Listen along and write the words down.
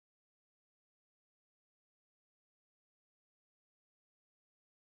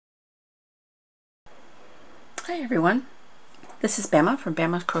Hi everyone, this is Bama from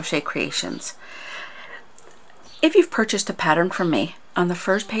Bama's Crochet Creations. If you've purchased a pattern from me, on the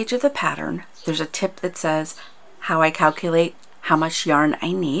first page of the pattern there's a tip that says how I calculate how much yarn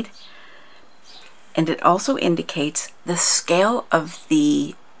I need, and it also indicates the scale of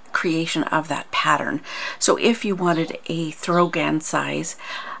the creation of that pattern. So if you wanted a throw-GAN size,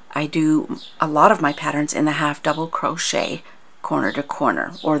 I do a lot of my patterns in the half double crochet corner to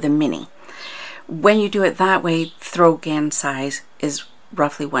corner, or the mini. When you do it that way, throw-GAN size is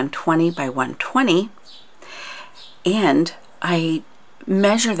roughly 120 by 120, and I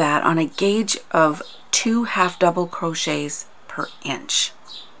measure that on a gauge of 2 half double crochets per inch.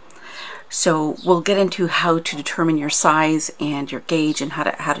 So we'll get into how to determine your size and your gauge and how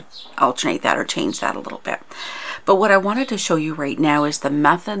to alternate that or change that a little bit. But what I wanted to show you right now is the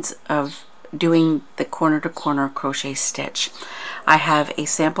methods of doing the corner to corner crochet stitch. I have a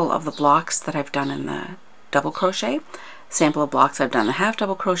sample of the blocks that I've done in the double crochet, sample of blocks I've done the half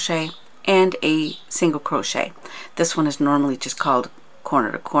double crochet, and a single crochet. This one is normally just called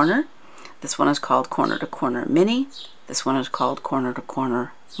corner to corner. This one is called corner to corner mini. This one is called corner to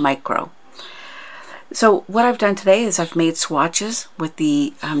corner micro. So what I've done today is I've made swatches with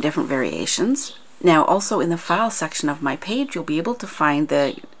the different variations. Now also in the file section of my page you'll be able to find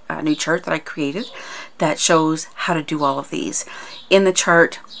the new chart that I created that shows how to do all of these. In the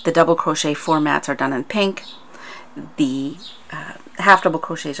chart, the double crochet formats are done in pink, the half double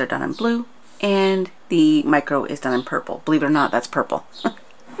crochets are done in blue, and the micro is done in purple. Believe it or not, that's purple.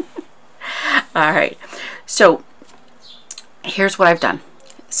 Alright, so here's what I've done.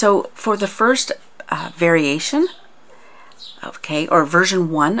 So for the first variation, okay, or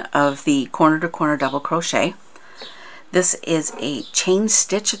version 1 of the corner to corner double crochet, this is a chain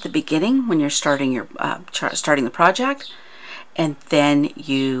stitch at the beginning when you're starting your starting the project, and then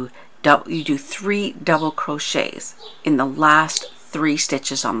you do 3 double crochets in the last 3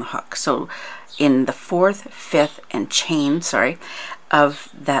 stitches on the hook. So in the 4th, 5th, and chain, of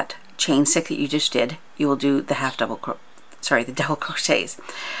that chain 6 that you just did, you will do the the double crochets.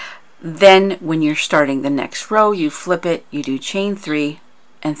 Then when you're starting the next row, you flip it, you do chain 3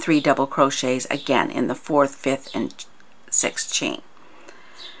 and 3 double crochets again in the 4th, 5th, and 6th chain.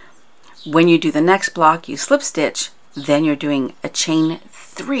 When you do the next block, you slip stitch, then you're doing a chain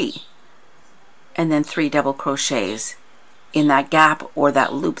 3 and then 3 double crochets in that gap or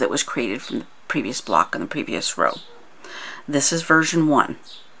that loop that was created from the previous block on the previous row. This is version 1.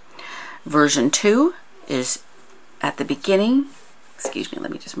 Version 2 is at the beginning, excuse me,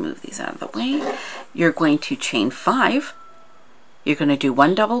 let me just move these out of the way. You're going to chain 5, you're going to do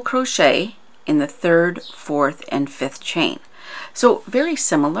 1 double crochet in the 3rd, 4th, and 5th chain. So very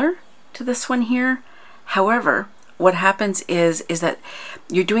similar to this one here. However, what happens is that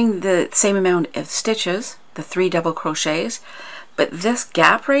you're doing the same amount of stitches, the 3 double crochets, but this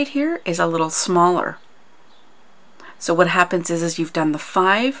gap right here is a little smaller. So what happens is you've done the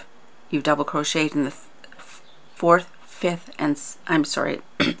 5, you've double crocheted in the 4th, 5th, and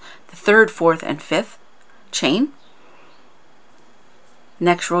the 3rd, 4th, and 5th chain.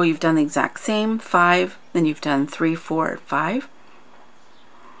 Next row you've done the exact same, 5, then you've done 3, 4, and 5.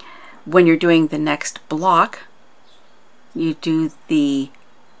 When you're doing the next block, you do the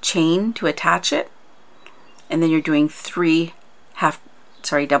chain to attach it, and then you're doing 3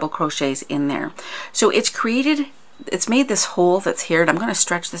 double crochets in there. So it's made this hole that's here, and I'm going to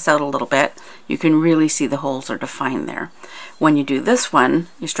stretch this out a little bit. You can really see the holes are defined there. When you do this one,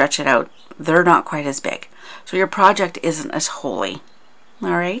 you stretch it out, they're not quite as big. So your project isn't as holy.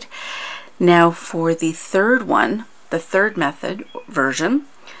 All right, now for the third one, the third method version.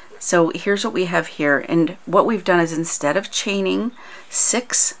 So here's what we have here, and what we've done is instead of chaining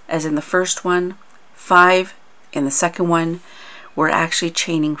 6 as in the first one, 5 in the second one, we're actually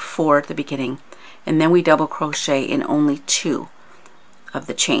chaining 4 at the beginning, and then we double crochet in only 2 of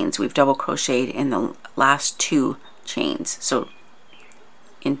the chains. We've double crocheted in the last 2 chains. So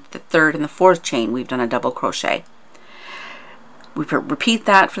in the 3rd and the 4th chain we've done a double crochet. We repeat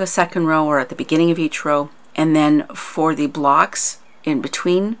that for the second row or at the beginning of each row, and then for the blocks in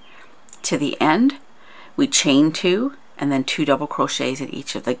between to the end we chain 2 and then 2 double crochets in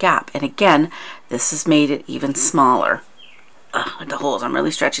each of the gap. And again, this has made it even smaller. The holes, I'm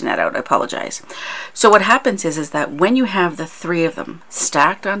really stretching that out, I apologize. So what happens is that when you have the 3 of them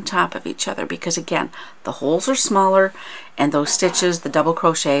stacked on top of each other, because again the holes are smaller and those stitches, the double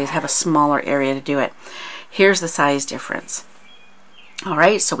crochets, have a smaller area to do it, here's the size difference. All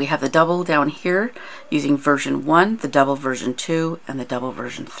right, so we have the double down here using version 1, the double version 2, and the double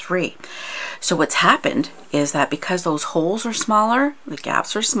version 3. So what's happened is that because those holes are smaller, the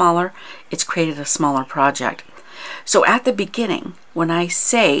gaps are smaller, it's created a smaller project. So at the beginning, when I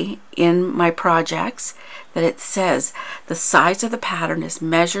say in my projects that it says the size of the pattern is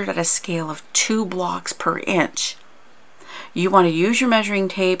measured at a scale of 2 blocks per inch, you want to use your measuring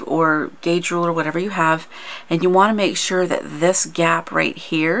tape or gauge ruler, whatever you have, and you want to make sure that this gap right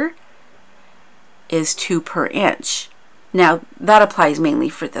here is 2 per inch. Now that applies mainly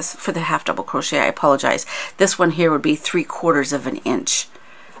for this, for the half double crochet. I apologize. This one here would be 3/4 of an inch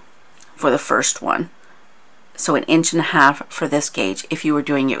for the first one. So 1.5 inches for this gauge if you were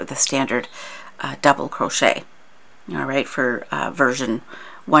doing it with a standard double crochet. All right, for version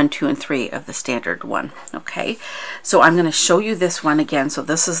 1, 2, and 3 of the standard one. Okay, so I'm going to show you this one again. So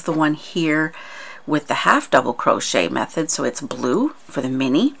this is the one here with the half double crochet method. So it's blue for the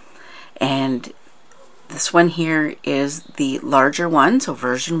mini, and this one here is the larger one. So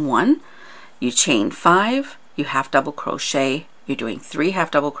version 1, you chain 5, you half double crochet. You're doing 3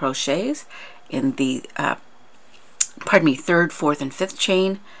 half double crochets in the third, fourth, and fifth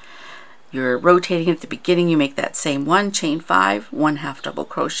chain. You're rotating at the beginning, you make that same one, chain 5, 1 half double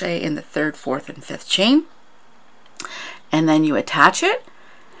crochet in the third, fourth, and fifth chain, and then you attach it,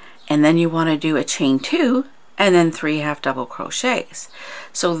 and then you want to do a chain 2 and then 3 half double crochets.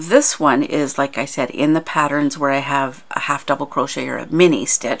 So this one is, like I said, in the patterns where I have a half double crochet or a mini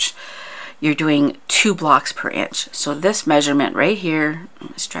stitch, you're doing 2 blocks per inch. So this measurement right here, I'm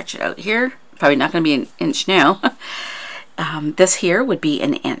going to stretch it out here, probably not going to be an inch now. This here would be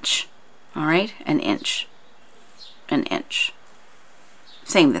an inch. All right, an inch,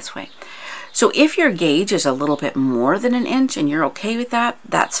 same this way. So if your gauge is a little bit more than an inch and you're okay with that,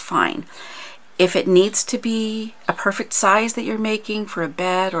 that's fine. If it needs to be a perfect size that you're making for a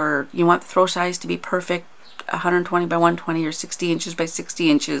bed, or you want the throw size to be perfect, 120 by 120 or 60 inches by 60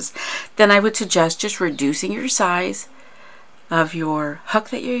 inches, then I would suggest just reducing your size of your hook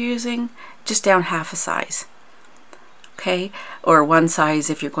that you're using, just down half a size. Okay, or one size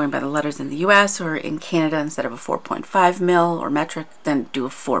if you're going by the letters in the US, or in Canada, instead of a 4.5 mil or metric, then do a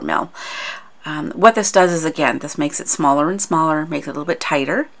 4 mil. What this does is, again, this makes it smaller and smaller, makes it a little bit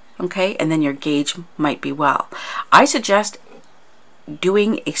tighter, okay, and then your gauge might be well. I suggest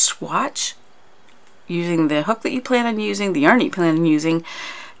doing a swatch using the hook that you plan on using, the yarn that you plan on using,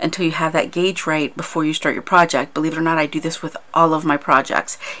 until you have that gauge right before you start your project. Believe it or not, I do this with all of my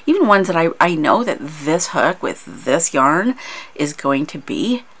projects. Even ones that I know that this hook with this yarn is going to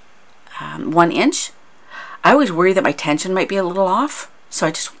be 1 inch. I always worry that my tension might be a little off, so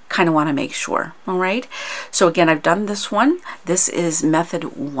I just kind of want to make sure. All right, so again, I've done this one. This is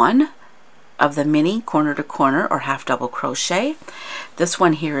method 1 of the mini corner to corner or half double crochet. This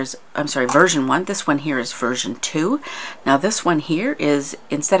one here is, I'm sorry, version 1. This one here is version 2. Now this one here is,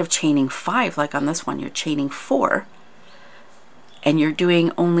 instead of chaining 5 like on this one, you're chaining 4, and you're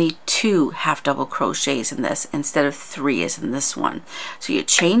doing only 2 half double crochets in this instead of 3 as in this one. So you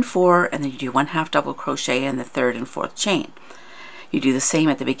chain 4 and then you do 1 half double crochet in the third and fourth chain. You do the same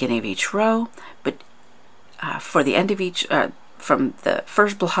at the beginning of each row, but for the end of each from the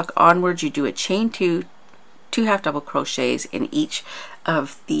first block onwards, you do a chain 2, 2 half double crochets in each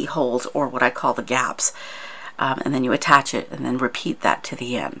of the holes, or what I call the gaps, and then you attach it and then repeat that to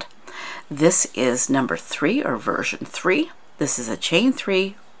the end. This is number 3 or version 3. This is a chain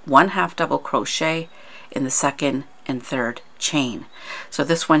 3, 1 half double crochet in the second and third chain. So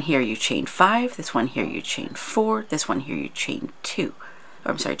this one here you chain 5, this one here you chain 4, this one here you chain 2,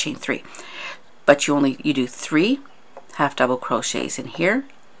 or I'm sorry, chain 3, but you do 3 half double crochets in here,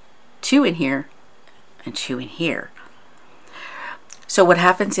 2 in here, and 2 in here. So what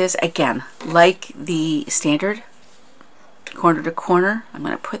happens is, again, like the standard corner to corner, I'm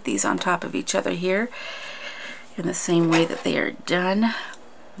going to put these on top of each other here in the same way that they are done.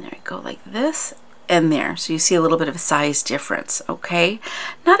 There we go, like this and there. So you see a little bit of a size difference, okay?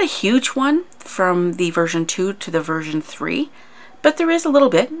 Not a huge one from the version 2 to the version 3, but there is a little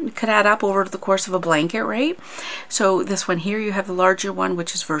bit. It could add up over the course of a blanket, right? So this one here, you have the larger one,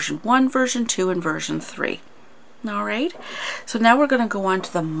 which is version 1, version 2, and version 3. All right, so now we're going to go on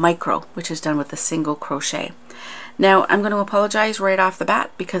to the micro, which is done with the single crochet. Now I'm going to apologize right off the bat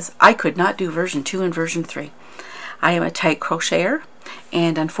because I could not do version 2 and version 3. I am a tight crocheter,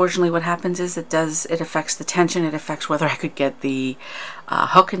 and unfortunately what happens is it affects the tension, it affects whether I could get the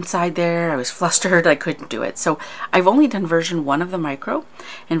hook inside there. I was flustered, I couldn't do it. So I've only done version 1 of the micro,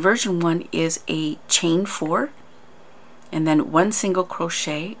 and version 1 is a chain 4 and then 1 single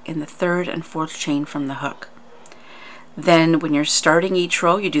crochet in the third and fourth chain from the hook. Then when you're starting each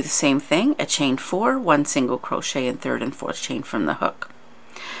row, you do the same thing, a chain 4, 1 single crochet in third and fourth chain from the hook.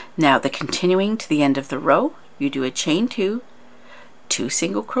 Now the continuing to the end of the row, you do a chain 2, 2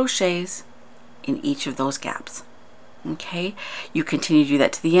 single crochets in each of those gaps. Okay, you continue to do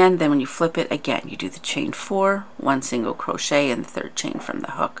that to the end. Then when you flip it again, you do the chain 4, 1 single crochet in the third chain from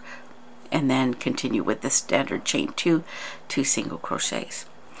the hook, and then continue with the standard chain 2, 2 single crochets.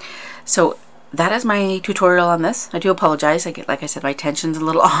 So that is my tutorial on this. I do apologize. Like I said, my tension's a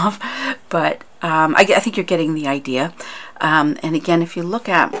little off, but I think you're getting the idea. And again, if you look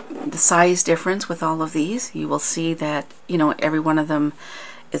at the size difference with all of these, you will see that, you know, every one of them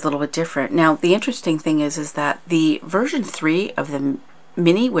is a little bit different. Now, the interesting thing is that the version 3 of the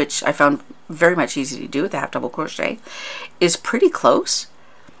mini, which I found very much easy to do with the half double crochet, is pretty close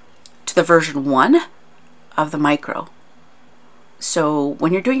to the version 1 of the micro. So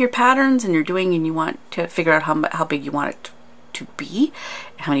when you're doing your patterns and you want to figure out how big you want it to be,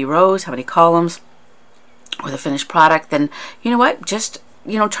 how many rows, how many columns, or the finished product, then you know what, just,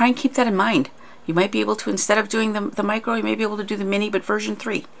 you know, try and keep that in mind. You might be able to, instead of doing the micro, you may be able to do the mini, but version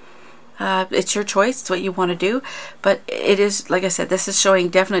 3. It's your choice. It's what you want to do. But it is, like I said, this is showing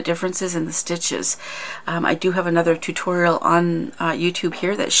definite differences in the stitches. I do have another tutorial on YouTube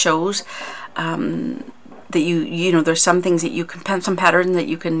here that shows that you know, there's some things that you can, some patterns that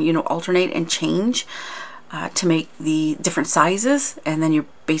you can, you know, alternate and change to make the different sizes, and then you're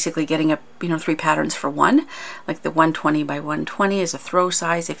basically getting 3 patterns for one. Like the 120 by 120 is a throw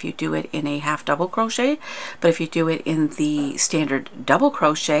size if you do it in a half double crochet, but if you do it in the standard double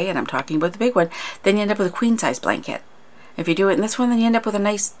crochet, and I'm talking about the big one, then you end up with a queen size blanket. If you do it in this one, then you end up with a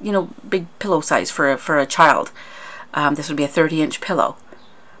nice, you know, big pillow size for a child. This would be a 30-inch pillow.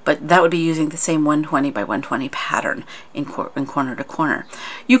 But that would be using the same 120 by 120 pattern in corner to corner.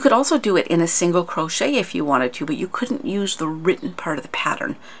 You could also do it in a single crochet if you wanted to, but you couldn't use the written part of the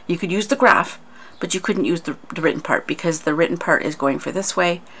pattern. You could use the graph, but you couldn't use the written part, because the written part is going for this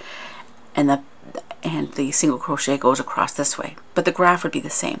way, and the single crochet goes across this way. But the graph would be the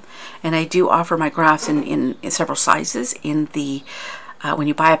same. And I do offer my graphs in several sizes in the when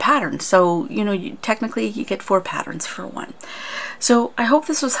you buy a pattern. So, you know, technically you get 4 patterns for one. So I hope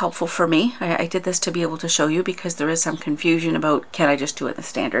this was helpful for me. I did this to be able to show you, because there is some confusion about, can I just do it in the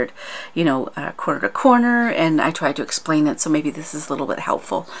standard, you know, corner to corner, and I tried to explain it. So maybe this is a little bit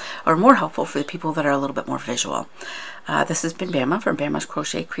helpful, or more helpful for the people that are a little bit more visual. This has been Bama from Bama's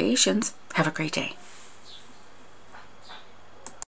Crochet Creations. Have a great day.